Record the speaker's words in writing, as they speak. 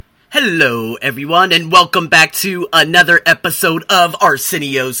Hello, everyone, and welcome back to another episode of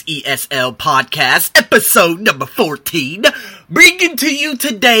Arsenio's ESL podcast, episode number 14, bringing to you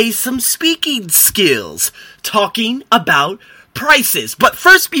today some speaking skills, talking about prices. But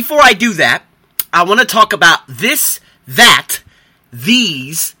first, before I do that, I want to talk about this, that,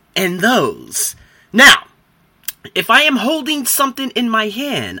 these, and those. Now, if I am holding something in my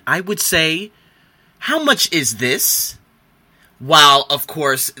hand, I would say, how much is this? While, of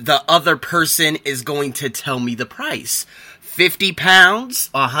course, the other person is going to tell me the price. 50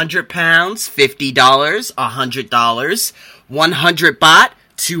 pounds, 100 pounds, $50, $100, 100 baht,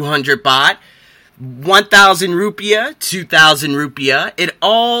 200 baht, 1,000 rupiah, 2,000 rupiah. It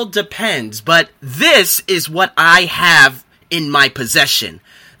all depends, but this is what I have in my possession.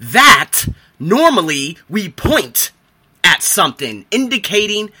 That, normally, we point at something,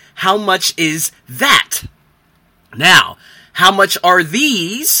 indicating how much is that. Now, how much are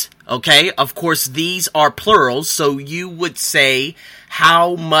these? Okay, of course, these are plural, so you would say,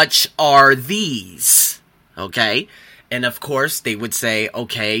 how much are these? Okay, and of course, they would say,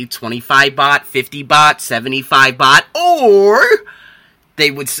 okay, 25 baht, 50 baht, 75 baht, or they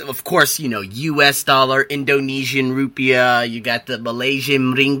would, of course, US dollar, Indonesian rupiah, you got the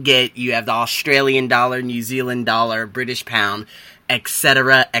Malaysian ringgit, you have the Australian dollar, New Zealand dollar, British pound,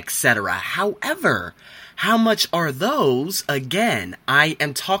 etc., etc. However, how much are those? Again, I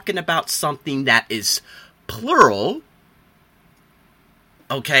am talking about something that is plural.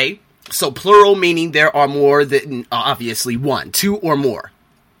 Okay? So plural meaning there are more than, obviously, one, two or more.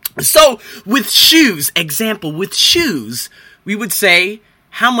 So with shoes, example, with shoes, we would say,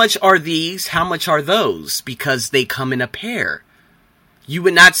 how much are these? How much are those? Because they come in a pair. You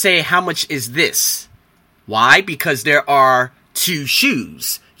would not say, how much is this? Why? Because there are two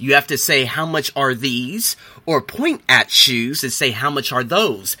shoes. You have to say, how much are these? Or point at shoes and say, how much are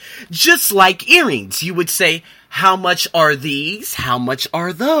those? Just like earrings, you would say, how much are these? How much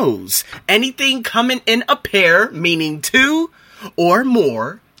are those? Anything coming in a pair, meaning two or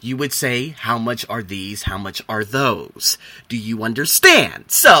more, you would say, how much are these? How much are those? Do you understand?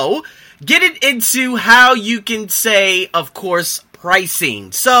 So, get it into how you can say, of course,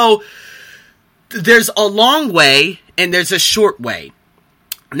 pricing. So, there's a long way and there's a short way.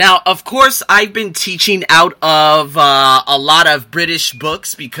 Now, of course, I've been teaching out of a lot of British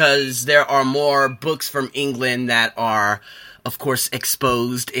books because there are more books from England that are, of course,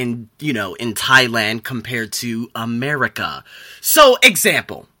 exposed in Thailand compared to America. So,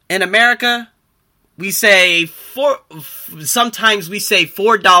 example, in America, we say sometimes we say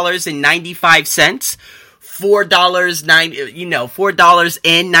 $4.95,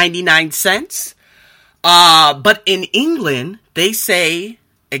 $4.99. But in England, they say,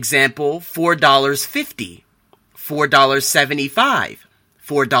 example, $4.50, $4.75,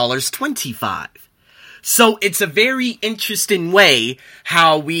 $4.25. So it's a very interesting way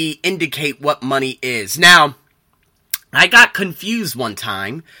how we indicate what money is. Now, I got confused one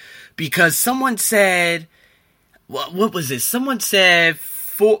time because someone said, what was this? Someone said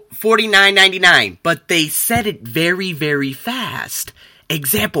 $49.99, but they said it very, very fast.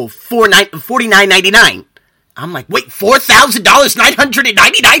 Example, $49.99. I'm like, wait, $4,000,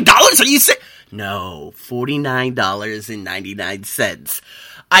 $999? Are you serious? No, $49.99.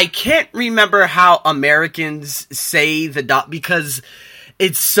 I can't remember how Americans say the dot because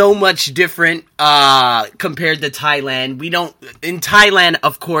it's so much different compared to Thailand. In Thailand,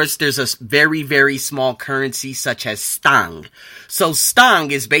 of course, there's a very, very small currency such as Slang. So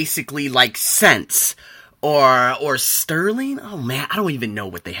Slang is basically like cents or sterling. Oh man, I don't even know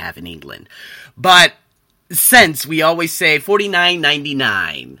what they have in England. But cents, we always say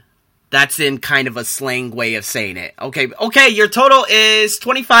 $49.99. That's in kind of a slang way of saying it. Okay, your total is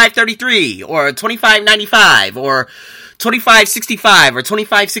 $25.33 or $25.95 or $25.65 or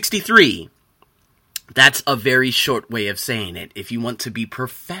 $25.63. That's a very short way of saying it. If you want to be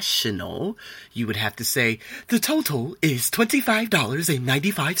professional, you would have to say, the total is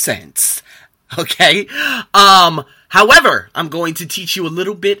 $25.95. Okay? However, I'm going to teach you a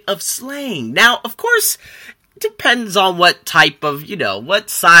little bit of slang. Now, of course, it depends on what type of, what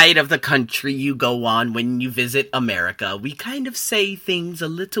side of the country you go on when you visit America. We kind of say things a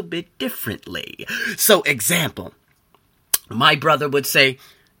little bit differently. So, example, my brother would say,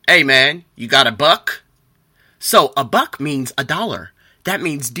 hey man, you got a buck? So, a buck means $1. That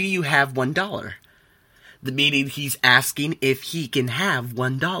means, do you have $1? The meaning he's asking if he can have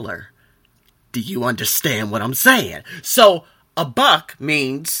 $1. Do you understand what I'm saying? So, a buck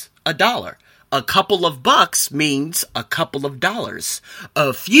means $1. A couple of bucks means a couple of dollars.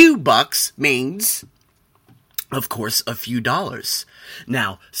 A few bucks means of course, a few dollars.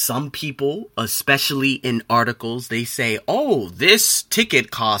 Now, some people, especially in articles, they say, oh, this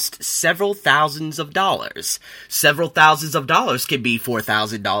ticket cost several thousands of dollars. Several thousands of dollars can be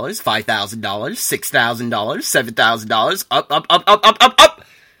 $4,000, $5,000, $6,000, $7,000, up.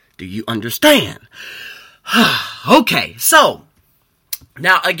 Do you understand? Okay, so,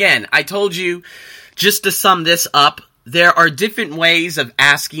 now again, I told you, just to sum this up, there are different ways of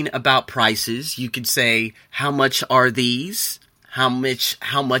asking about prices. You could say, how much are these? How much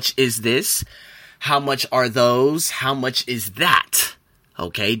is this? How much are those? How much is that?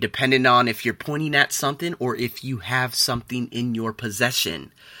 Okay, depending on if you're pointing at something or if you have something in your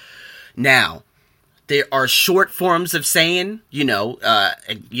possession. Now, there are short forms of saying,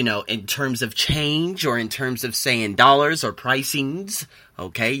 in terms of change or in terms of saying dollars or pricings.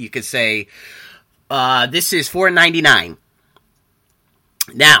 Okay, you could say, this is $4.99.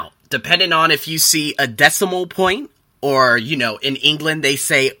 Now, depending on if you see a decimal point, or, in England they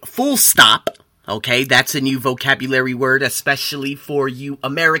say full stop. Okay, that's a new vocabulary word, especially for you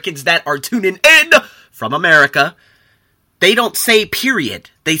Americans that are tuning in from America. They don't say period,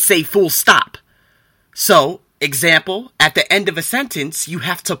 they say full stop. So, example, at the end of a sentence, you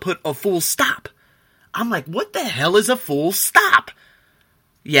have to put a full stop. I'm like, what the hell is a full stop?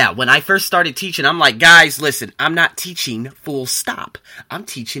 Yeah, when I first started teaching, I'm like, guys, listen, I'm not teaching full stop. I'm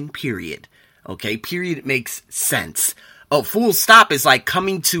teaching period. Okay, period makes sense. A full stop is like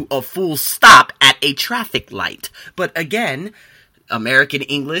coming to a full stop at a traffic light. But again, American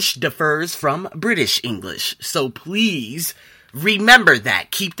English differs from British English. So please remember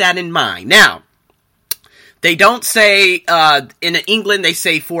that. Keep that in mind. Now, they don't say, in England, they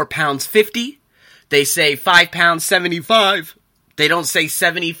say £4.50. They say £5.75. They don't say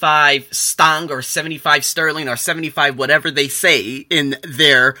 75 stang or 75 sterling or 75 whatever they say in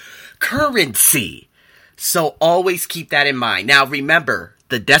their currency. So always keep that in mind. Now remember,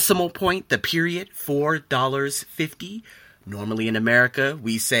 the decimal point, the period, $4.50. Normally in America,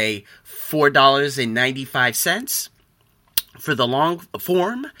 we say $4.95. For the long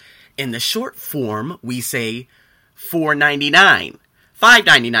form, in the short form, we say $4.99, $5.99,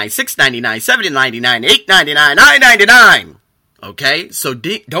 $6.99, $7.99, $8.99, $9.99. Okay, so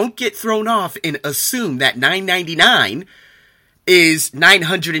don't get thrown off and assume that $9.99 is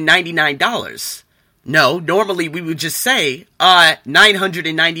 $999. No, normally we would just say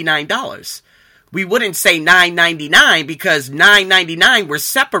 $999. We wouldn't say $9.99 because $9.99, we're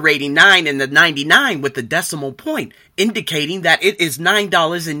separating 9 and the 99 with the decimal point, indicating that it is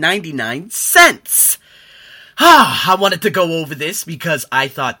 $9.99. I wanted to go over this because I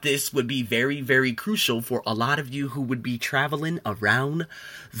thought this would be very, very crucial for a lot of you who would be traveling around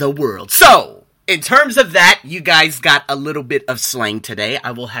the world. So, in terms of that, you guys got a little bit of slang today.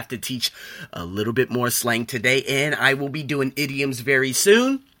 I will have to teach a little bit more slang today, and I will be doing idioms very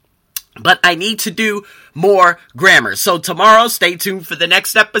soon. But I need to do more grammar. So tomorrow, stay tuned for the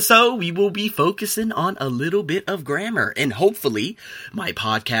next episode. We will be focusing on a little bit of grammar. And hopefully, my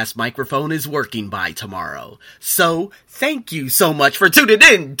podcast microphone is working by tomorrow. So, thank you so much for tuning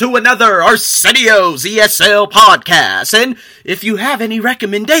in to another Arsenio's ESL podcast. And if you have any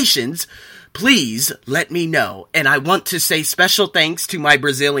recommendations, please let me know. And I want to say special thanks to my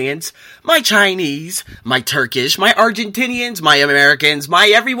Brazilians, my Chinese, my Turkish, my Argentinians, my Americans, my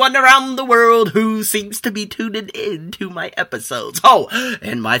everyone around the world who seems to be tuning in to my episodes. Oh,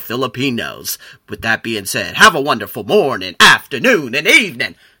 and my Filipinos. With that being said, have a wonderful morning, afternoon, and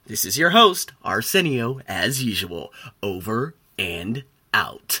evening. This is your host, Arsenio, as usual. Over and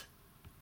out.